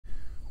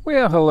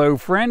Well, hello,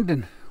 friend,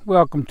 and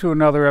welcome to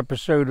another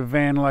episode of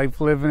Van Life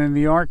Living in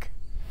the Ark.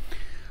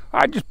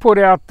 I just put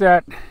out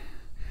that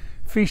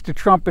Feast of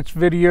Trumpets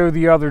video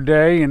the other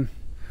day, and,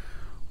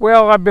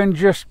 well, I've been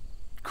just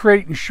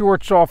creating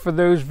shorts off of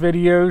those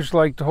videos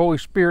like the Holy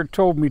Spirit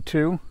told me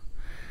to.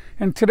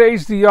 And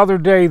today's the other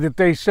day that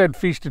they said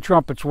Feast of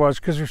Trumpets was,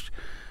 because there's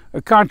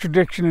a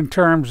contradiction in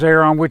terms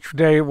there on which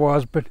day it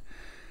was, but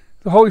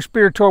the Holy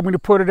Spirit told me to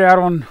put it out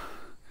on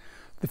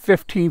the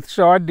 15th,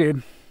 so I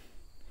did.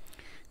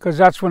 Because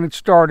that's when it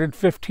started,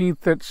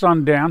 15th at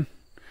sundown.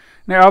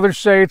 Now others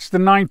say it's the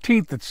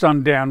 19th at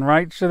sundown,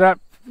 right? So that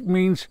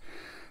means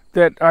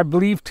that I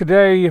believe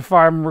today, if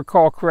I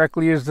recall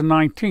correctly, is the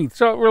 19th.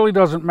 So it really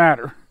doesn't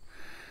matter.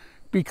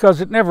 Because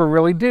it never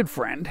really did,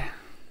 friend.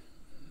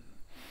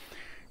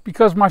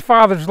 Because my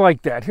Father's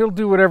like that. He'll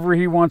do whatever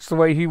he wants the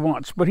way he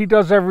wants. But he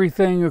does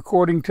everything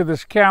according to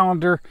this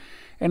calendar.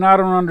 And I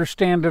don't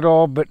understand it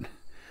all, but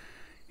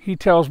he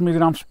tells me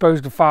that I'm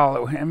supposed to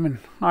follow him, and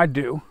I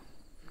do.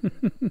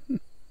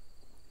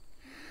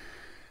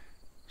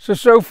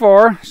 So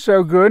far,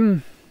 so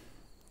good.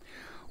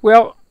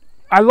 Well,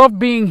 I love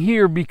being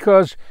here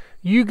because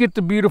you get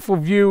the beautiful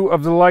view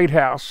of the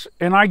lighthouse,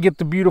 and I get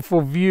the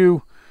beautiful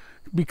view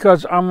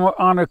because I'm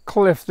on a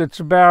cliff that's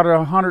about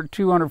 100,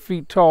 200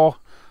 feet tall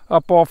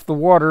up off the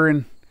water,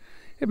 and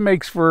it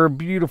makes for a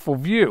beautiful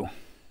view.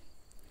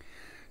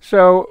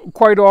 So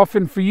quite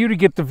often for you to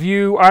get the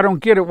view, I don't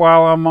get it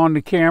while I'm on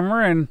the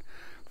camera, and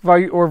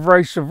or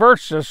vice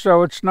versa.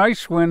 So it's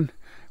nice when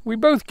we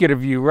both get a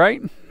view, right?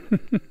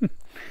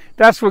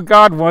 That's what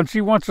God wants.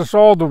 He wants us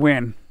all to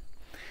win.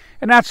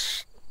 And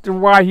that's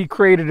why he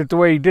created it the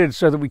way he did,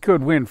 so that we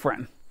could win,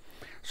 friend.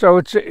 So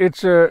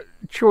it's a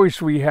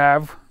choice we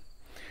have.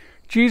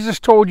 Jesus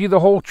told you the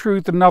whole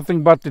truth and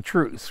nothing but the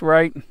truth,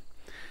 right?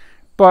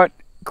 But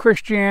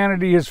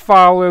Christianity has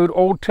followed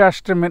Old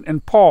Testament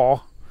and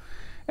Paul.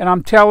 And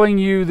I'm telling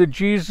you that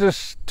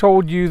Jesus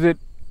told you that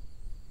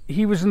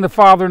he was in the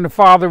Father and the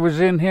Father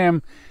was in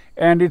him,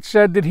 and it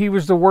said that he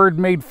was the Word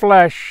made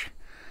flesh.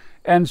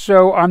 And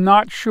so I'm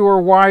not sure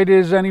why it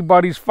is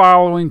anybody's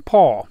following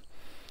Paul.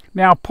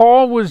 Now,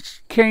 Paul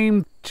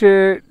came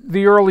to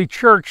the early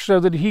church so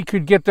that he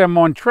could get them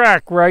on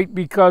track, right?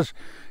 Because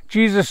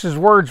Jesus'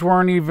 words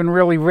weren't even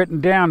really written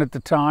down at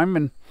the time,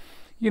 and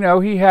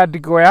he had to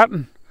go out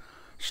and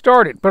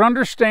start it. But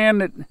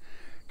understand that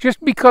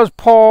just because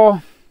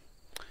Paul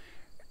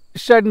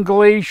said in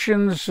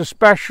Galatians,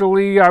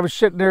 especially, I was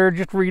sitting there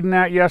just reading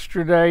that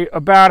yesterday,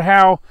 about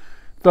how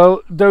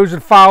those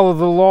that follow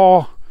the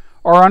law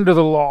are under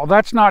the law.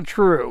 That's not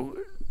true.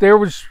 There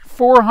was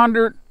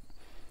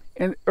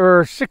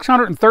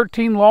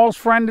 613 laws,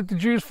 friend, that the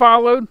Jews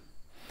followed.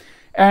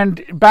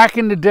 And back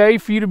in the day,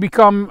 for you to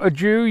become a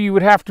Jew, you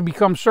would have to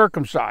become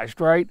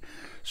circumcised, right?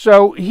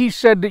 So he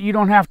said that you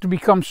don't have to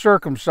become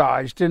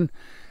circumcised, and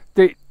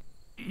that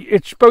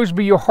it's supposed to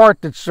be your heart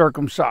that's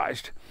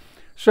circumcised.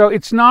 So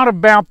it's not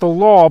about the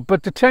law,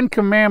 but the 10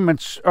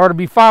 Commandments are to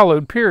be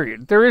followed,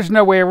 period. There is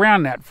no way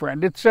around that,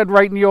 friend. It said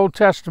right in the Old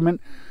Testament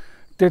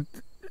that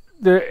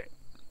the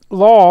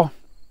law,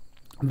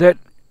 that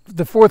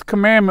the fourth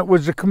commandment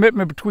was a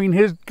commitment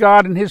between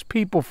God and his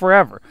people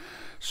forever.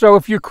 So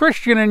if you're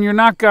Christian and you're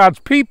not God's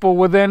people,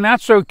 well then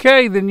that's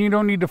okay, then you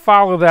don't need to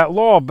follow that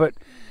law. But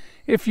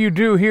if you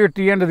do here at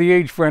the end of the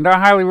age, friend, I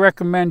highly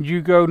recommend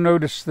you go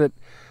notice that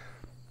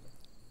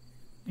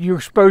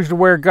you're supposed to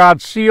wear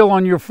God's seal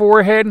on your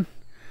forehead,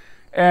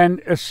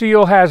 and a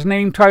seal has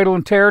name, title,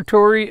 and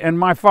territory, and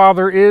my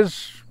Father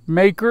is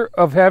maker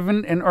of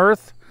heaven and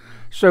earth.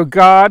 So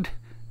God,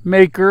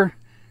 maker,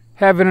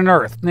 heaven and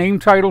earth, name,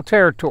 title,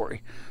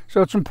 territory.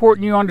 So it's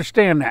important you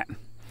understand that,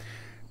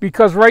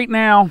 because right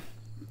now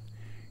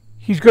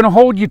he's going to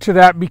hold you to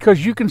that,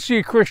 because you can see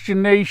a Christian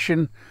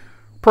nation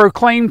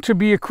proclaim to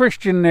be a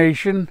Christian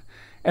nation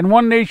and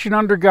one nation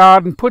under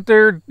God, and put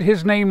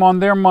his name on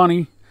their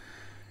money.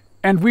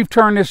 And we've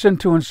turned this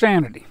into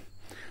insanity.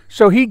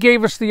 So he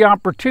gave us the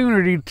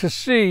opportunity to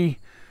see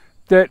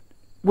that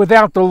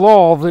without the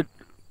law that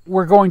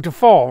we're going to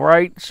fall,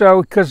 right?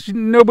 So, because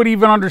nobody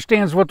even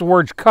understands what the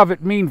words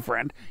covet mean,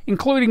 friend,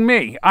 including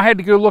me. I had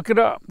to go look it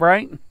up,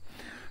 right?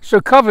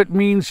 So covet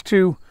means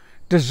to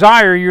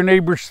desire your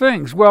neighbor's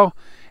things. Well,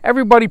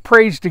 everybody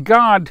prays to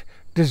God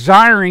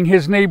desiring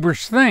his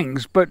neighbor's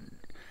things, but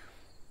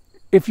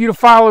if you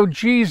follow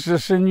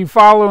Jesus and you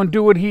follow and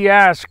do what he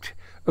asked,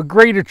 a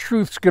greater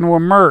truth's going to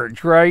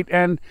emerge, right?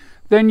 And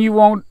then you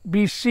won't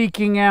be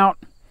seeking out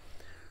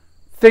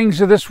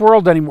things of this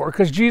world anymore,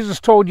 because Jesus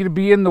told you to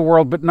be in the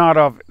world but not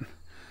of it.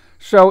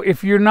 So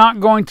if you're not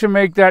going to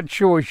make that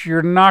choice,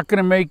 you're not going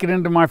to make it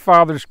into my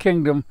Father's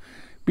kingdom,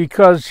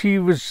 because he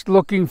was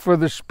looking for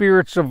the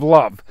spirits of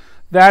love.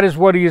 That is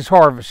what he is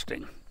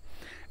harvesting.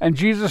 And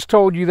Jesus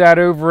told you that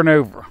over and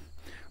over.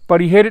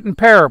 But he hid it in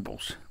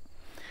parables.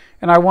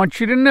 And I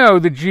want you to know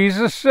that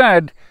Jesus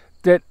said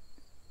that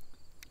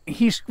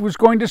he was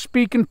going to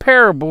speak in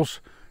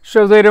parables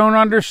so they don't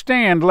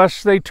understand,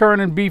 lest they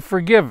turn and be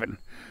forgiven.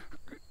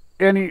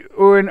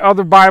 Or in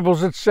other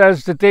Bibles it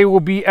says that they will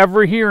be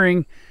ever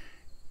hearing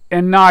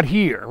and not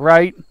here,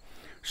 right?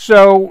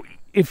 So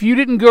if you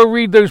didn't go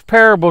read those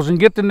parables and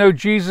get to know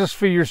Jesus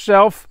for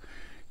yourself,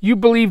 you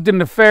believed in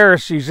the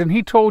Pharisees, and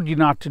he told you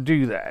not to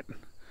do that.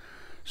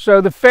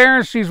 So the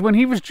Pharisees, when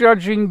he was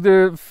judging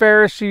the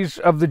Pharisees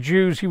of the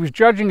Jews, he was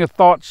judging a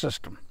thought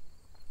system.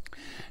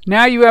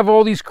 Now you have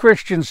all these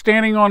Christians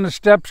standing on the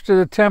steps to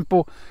the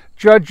temple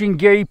judging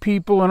gay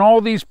people and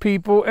all these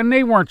people, and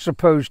they weren't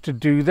supposed to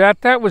do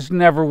that. That was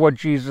never what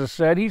Jesus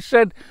said. He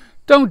said,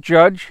 don't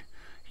judge.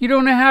 You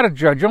don't know how to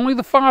judge. Only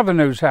the Father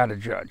knows how to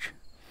judge.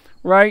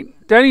 Right?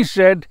 Then he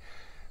said,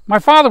 my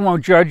Father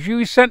won't judge you.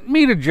 He sent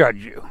me to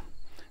judge you.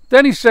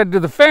 Then he said to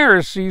the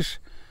Pharisees,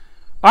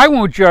 I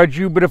won't judge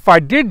you, but if I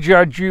did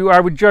judge you,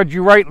 I would judge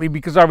you rightly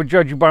because I would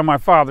judge you by my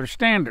Father's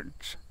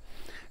standards.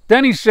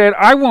 Then he said,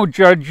 I won't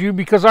judge you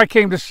because I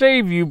came to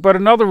save you, but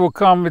another will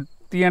come at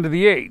the end of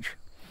the age.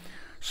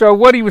 So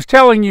what he was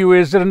telling you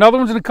is that another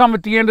one's going to come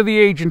at the end of the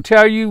age and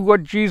tell you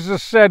what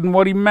Jesus said and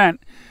what he meant,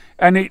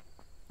 and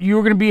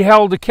you're going to be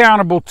held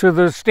accountable to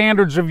the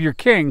standards of your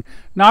king,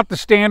 not the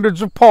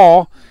standards of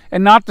Paul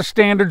and not the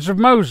standards of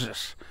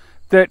Moses.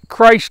 That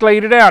Christ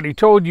laid it out. He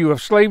told you, a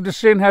slave to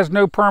sin has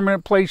no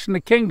permanent place in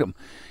the kingdom.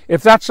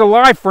 If that's a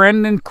lie,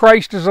 friend, then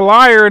Christ is a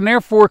liar, and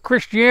therefore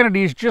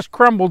Christianity has just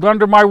crumbled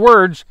under my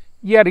words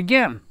yet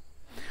again.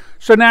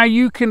 So now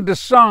you can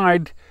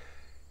decide,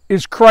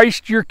 is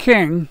Christ your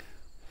king,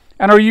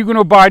 and are you going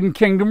to abide in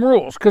kingdom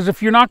rules? Because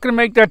if you're not going to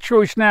make that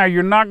choice now,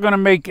 you're not going to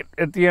make it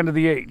at the end of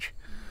the age.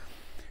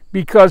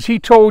 Because he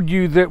told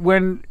you that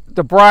when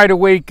the bride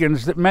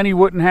awakens, that many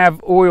wouldn't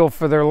have oil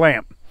for their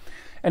lamp.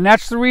 And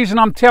that's the reason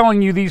I'm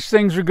telling you these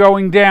things are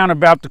going down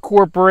about the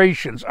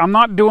corporations. I'm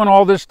not doing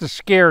all this to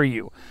scare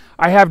you.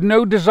 I have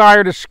no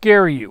desire to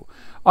scare you.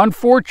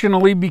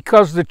 Unfortunately,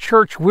 because the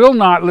church will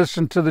not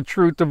listen to the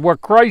truth of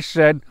what Christ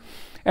said,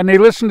 and they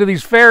listen to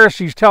these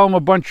Pharisees tell them a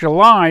bunch of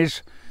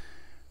lies,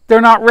 they're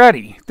not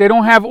ready. They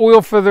don't have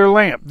oil for their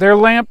lamp. Their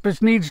lamp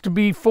needs to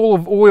be full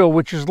of oil,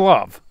 which is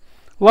love.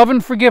 Love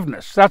and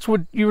forgiveness. That's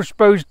what you're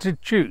supposed to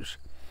choose.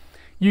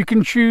 You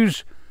can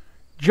choose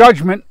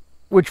judgment,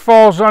 which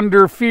falls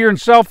under fear and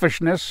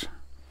selfishness,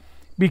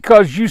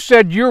 because you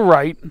said you're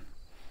right,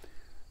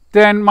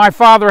 then my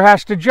Father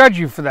has to judge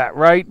you for that,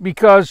 right?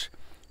 Because,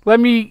 let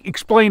me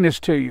explain this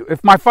to you.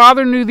 If my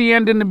Father knew the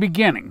end in the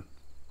beginning,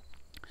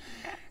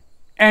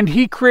 and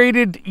he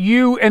created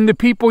you and the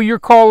people you're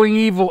calling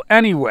evil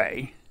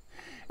anyway,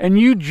 and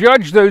you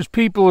judge those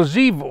people as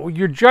evil,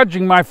 you're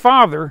judging my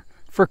Father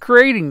for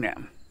creating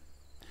them.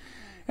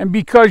 And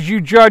because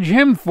you judge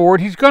him for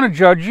it, he's going to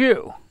judge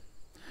you.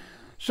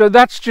 So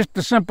that's just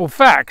the simple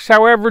facts.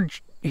 However,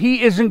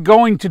 he isn't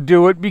going to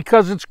do it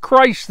because it's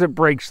Christ that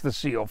breaks the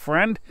seal,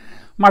 friend.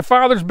 My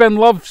Father's been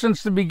loved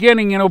since the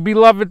beginning, and he'll be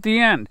loved at the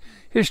end.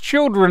 His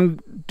children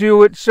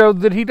do it so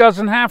that he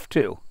doesn't have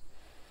to.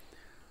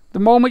 The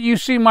moment you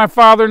see my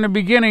Father in the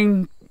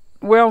beginning,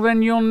 well,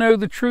 then you'll know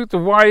the truth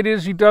of why it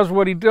is he does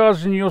what he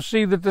does, and you'll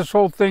see that this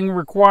whole thing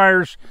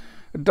requires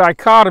a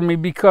dichotomy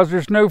because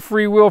there's no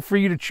free will for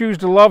you to choose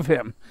to love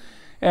him.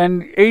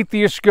 And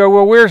atheists go,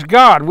 well, where's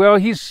God? Well,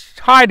 he's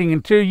hiding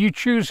until you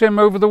choose him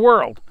over the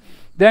world.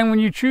 Then when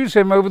you choose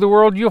him over the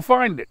world, you'll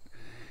find it.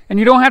 And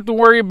you don't have to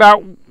worry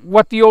about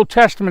what the Old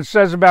Testament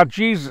says about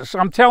Jesus.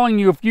 I'm telling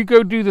you, if you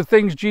go do the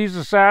things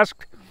Jesus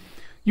asked,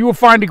 you will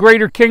find a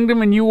greater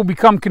kingdom, and you will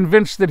become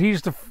convinced that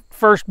he's the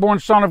firstborn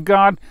Son of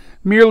God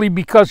merely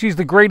because he's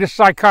the greatest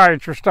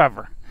psychiatrist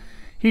ever.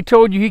 He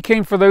told you he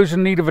came for those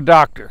in need of a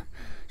doctor.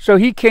 So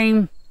he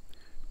came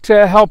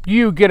to help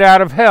you get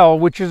out of hell,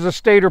 which is a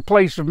state or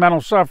place of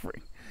mental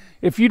suffering.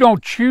 If you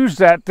don't choose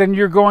that, then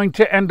you're going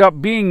to end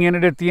up being in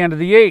it at the end of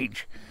the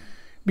age.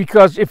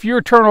 Because if your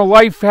eternal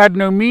life had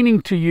no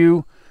meaning to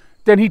you,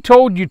 then he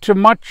told you to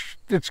much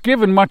that's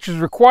given, much is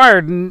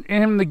required, and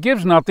him that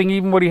gives nothing,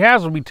 even what he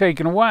has will be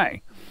taken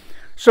away.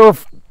 So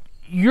if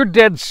you're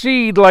dead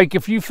seed, like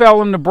if you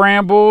fell in the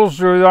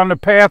brambles or on the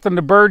path and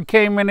the bird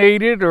came and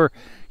ate it, or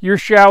you're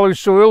shallow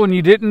soil and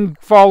you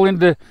didn't fall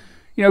into,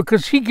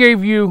 because he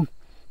gave you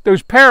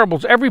those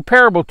parables. Every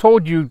parable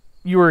told you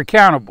you were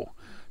accountable.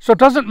 So it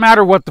doesn't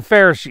matter what the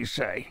Pharisees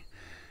say.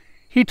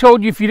 He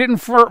told you if you didn't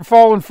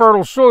fall in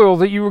fertile soil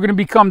that you were going to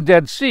become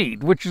dead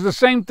seed, which is the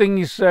same thing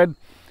he said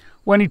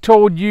when he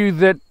told you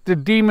that the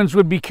demons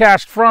would be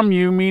cast from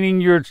you, meaning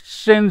your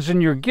sins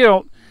and your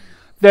guilt,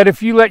 that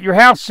if you let your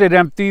house sit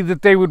empty,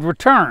 that they would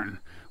return.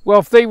 Well,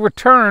 if they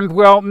returned,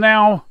 well,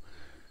 now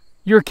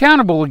you're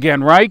accountable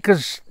again, right?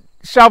 Because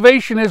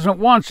salvation isn't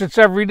once, it's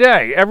every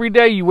day. Every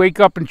day you wake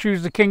up and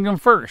choose the kingdom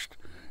first.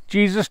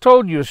 Jesus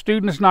told you a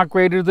student is not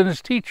greater than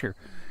his teacher.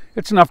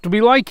 It's enough to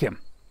be like him.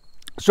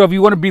 So if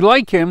you want to be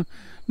like him,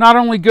 not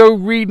only go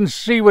read and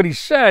see what he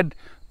said,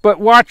 but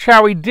watch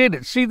how he did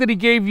it. See that he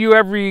gave you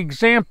every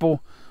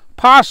example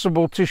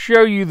possible to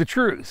show you the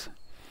truth.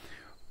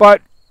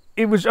 But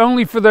it was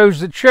only for those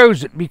that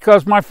chose it,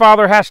 because my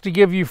Father has to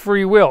give you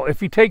free will. If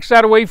he takes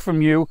that away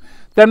from you,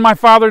 then my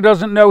Father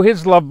doesn't know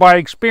his love by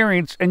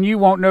experience, and you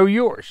won't know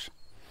yours.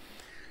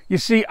 You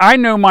see, I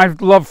know my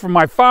love for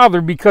my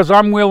Father because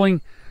I'm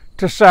willing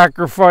to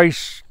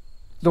sacrifice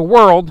the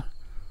world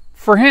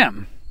for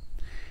him.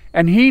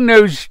 And he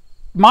knows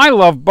my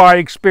love by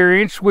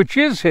experience, which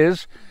is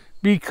his,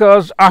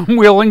 because I'm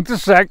willing to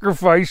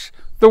sacrifice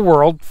the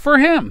world for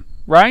him,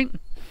 right?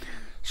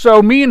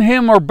 So me and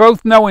him are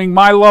both knowing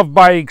my love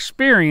by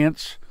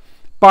experience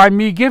by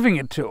me giving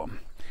it to him.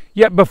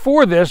 Yet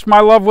before this, my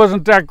love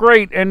wasn't that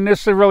great, and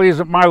this really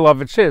isn't my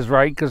love, it's his,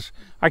 right? Because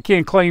I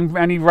can't claim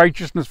any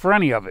righteousness for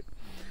any of it.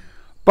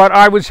 But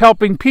I was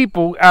helping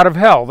people out of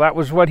hell. That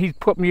was what he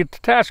put me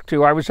to task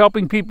to. I was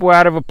helping people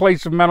out of a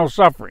place of mental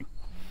suffering.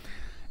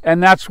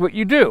 And that's what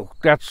you do.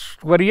 That's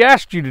what he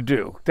asked you to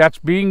do. That's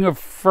being a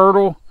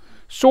fertile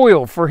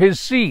soil for his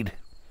seed.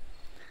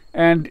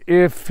 And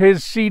if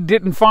his seed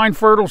didn't find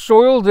fertile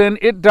soil, then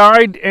it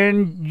died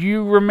and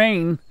you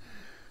remain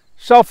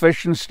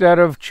selfish instead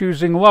of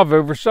choosing love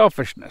over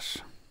selfishness.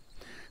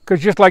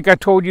 Because just like I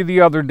told you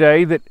the other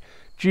day, that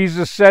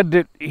Jesus said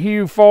that he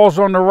who falls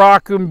on the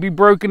rock will be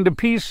broken to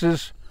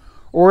pieces,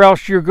 or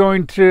else you're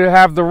going to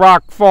have the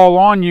rock fall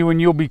on you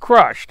and you'll be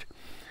crushed.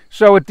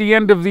 So at the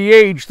end of the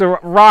age, the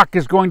rock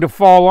is going to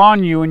fall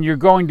on you and you're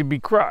going to be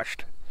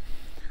crushed.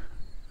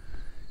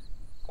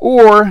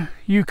 Or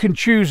you can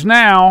choose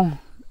now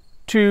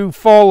to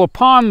fall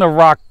upon the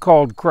rock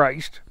called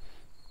Christ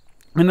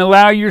and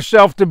allow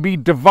yourself to be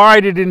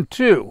divided in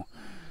two.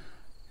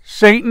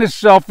 Satan is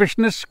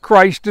selfishness,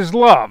 Christ is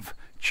love.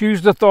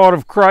 Choose the thought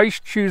of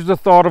Christ, choose the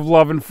thought of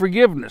love and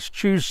forgiveness.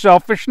 Choose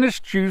selfishness,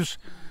 choose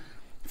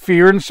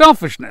fear and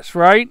selfishness,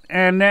 right?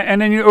 And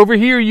then over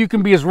here you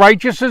can be as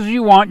righteous as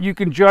you want. You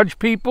can judge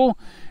people,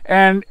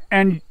 and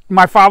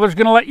my Father's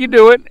going to let you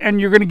do it,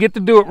 and you're going to get to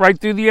do it right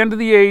through the end of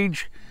the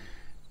age.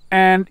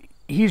 And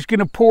he's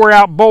going to pour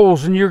out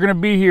bowls, and you're going to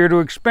be here to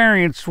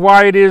experience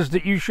why it is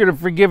that you should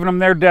have forgiven them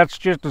their debts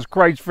just as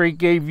Christ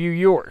forgave you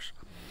yours.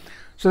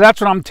 So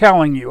that's what I'm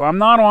telling you. I'm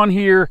not on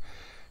here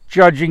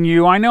judging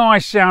you. I know I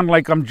sound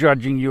like I'm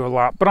judging you a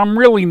lot, but I'm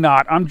really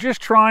not. I'm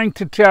just trying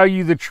to tell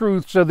you the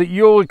truth so that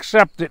you'll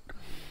accept it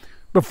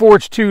before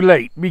it's too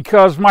late.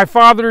 Because my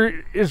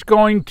Father is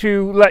going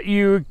to let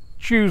you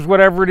choose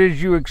whatever it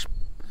is you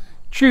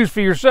choose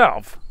for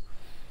yourself.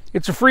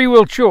 It's a free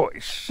will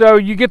choice, so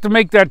you get to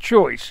make that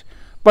choice.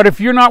 But if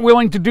you're not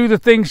willing to do the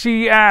things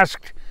he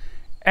asked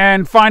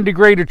and find a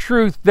greater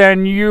truth,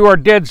 then you are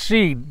dead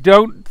seed.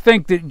 Don't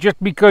think that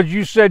just because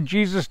you said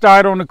Jesus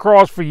died on the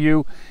cross for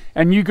you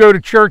and you go to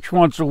church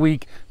once a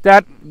week,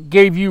 that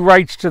gave you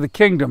rights to the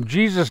kingdom.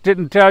 Jesus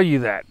didn't tell you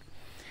that.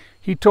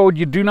 He told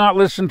you, do not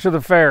listen to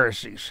the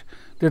Pharisees.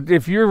 That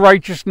if your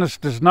righteousness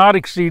does not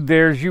exceed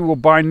theirs, you will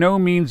by no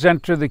means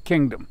enter the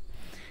kingdom.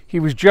 He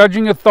was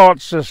judging a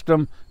thought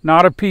system,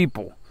 not a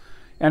people.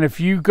 And if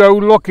you go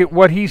look at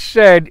what he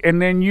said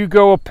and then you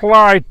go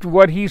apply to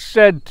what he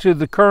said to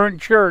the current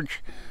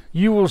church,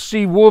 you will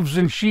see wolves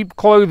in sheep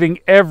clothing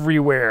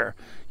everywhere.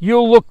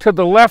 You'll look to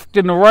the left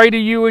and the right of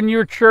you in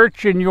your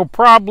church and you'll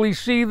probably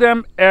see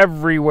them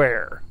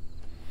everywhere.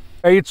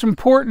 It's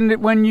important that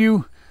when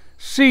you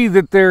see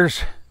that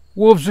there's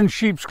wolves in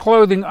sheep's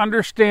clothing,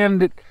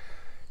 understand that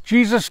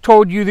Jesus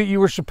told you that you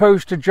were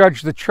supposed to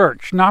judge the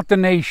church, not the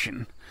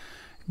nation.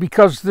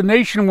 Because the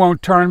nation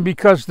won't turn,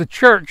 because the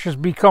church has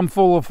become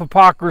full of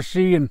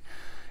hypocrisy and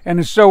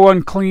is so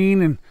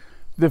unclean, and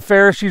the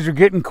Pharisees are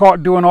getting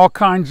caught doing all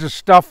kinds of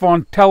stuff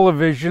on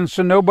television,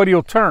 so nobody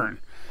will turn.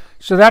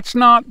 So that's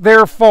not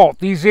their fault.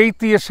 These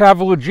atheists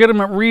have a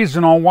legitimate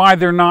reason on why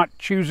they're not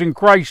choosing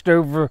Christ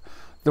over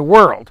the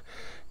world,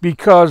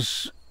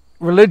 because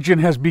religion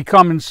has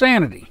become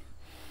insanity.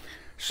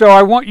 So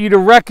I want you to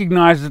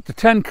recognize that the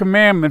Ten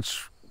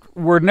Commandments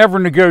were never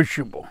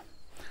negotiable.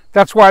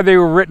 That's why they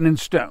were written in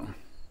stone.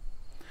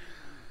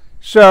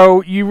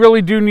 So you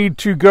really do need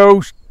to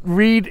go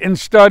read and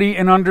study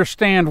and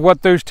understand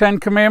what those 10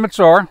 commandments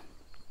are,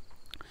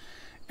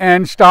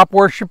 and stop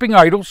worshiping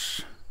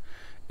idols,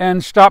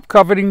 and stop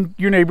coveting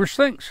your neighbor's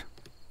things.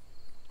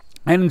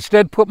 And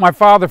instead put my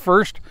Father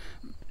first,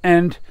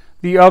 and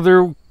the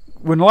other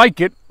would like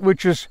it,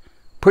 which is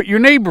put your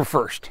neighbor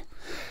first.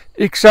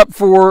 Except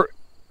for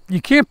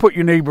you can't put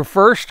your neighbor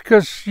first,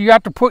 because you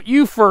have to put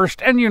you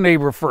first and your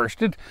neighbor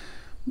first.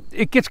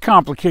 It gets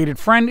complicated,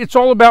 friend. It's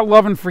all about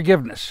love and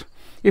forgiveness.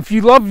 If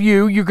you love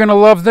you, you're going to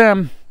love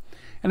them.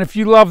 And if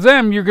you love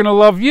them, you're going to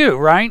love you,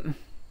 right?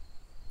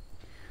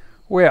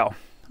 Well,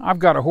 I've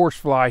got a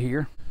horsefly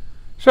here.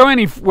 So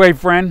anyway,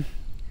 friend,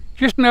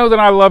 just know that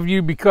I love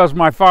you because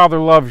my Father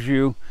loves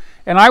you.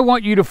 And I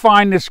want you to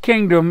find this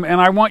kingdom, and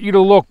I want you to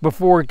look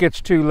before it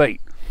gets too late.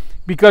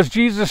 Because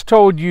Jesus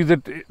told you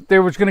that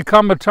there was going to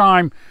come a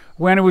time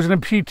when it was going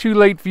to be too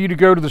late for you to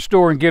go to the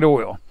store and get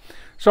oil.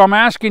 So I'm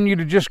asking you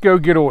to just go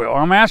get oil.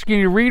 I'm asking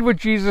you to read what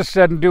Jesus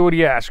said and do what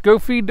he asked. Go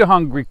feed the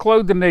hungry,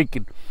 clothe the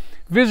naked,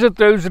 visit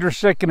those that are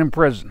sick and in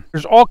prison.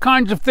 There's all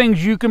kinds of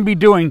things you can be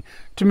doing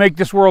to make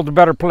this world a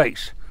better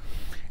place.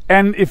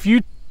 And if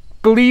you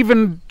believe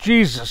in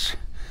Jesus,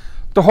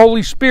 the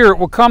Holy Spirit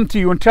will come to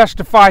you and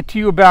testify to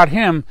you about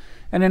him,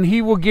 and then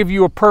he will give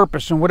you a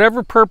purpose. And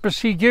whatever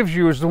purpose he gives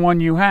you is the one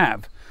you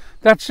have.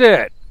 That's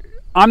it.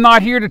 I'm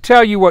not here to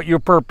tell you what your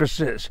purpose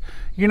is.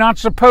 You're not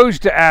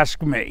supposed to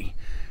ask me.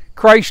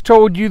 Christ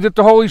told you that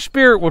the Holy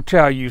Spirit will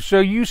tell you, so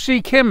you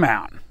seek Him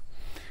out.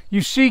 You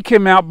seek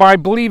Him out by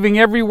believing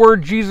every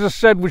word Jesus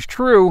said was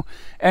true,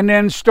 and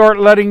then start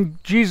letting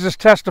Jesus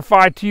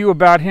testify to you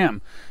about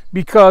Him.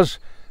 Because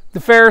the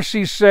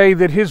Pharisees say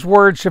that His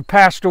words have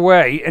passed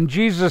away, and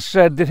Jesus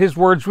said that His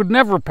words would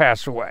never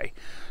pass away.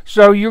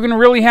 So you're going to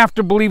really have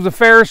to believe the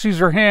Pharisees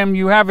or Him.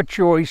 You have a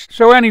choice.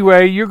 So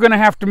anyway, you're going to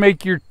have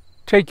to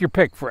take your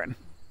pick, friend.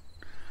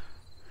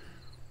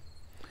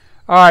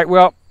 All right,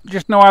 well,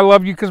 just know I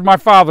love you because my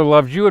Father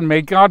loves you, and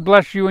may God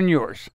bless you and yours.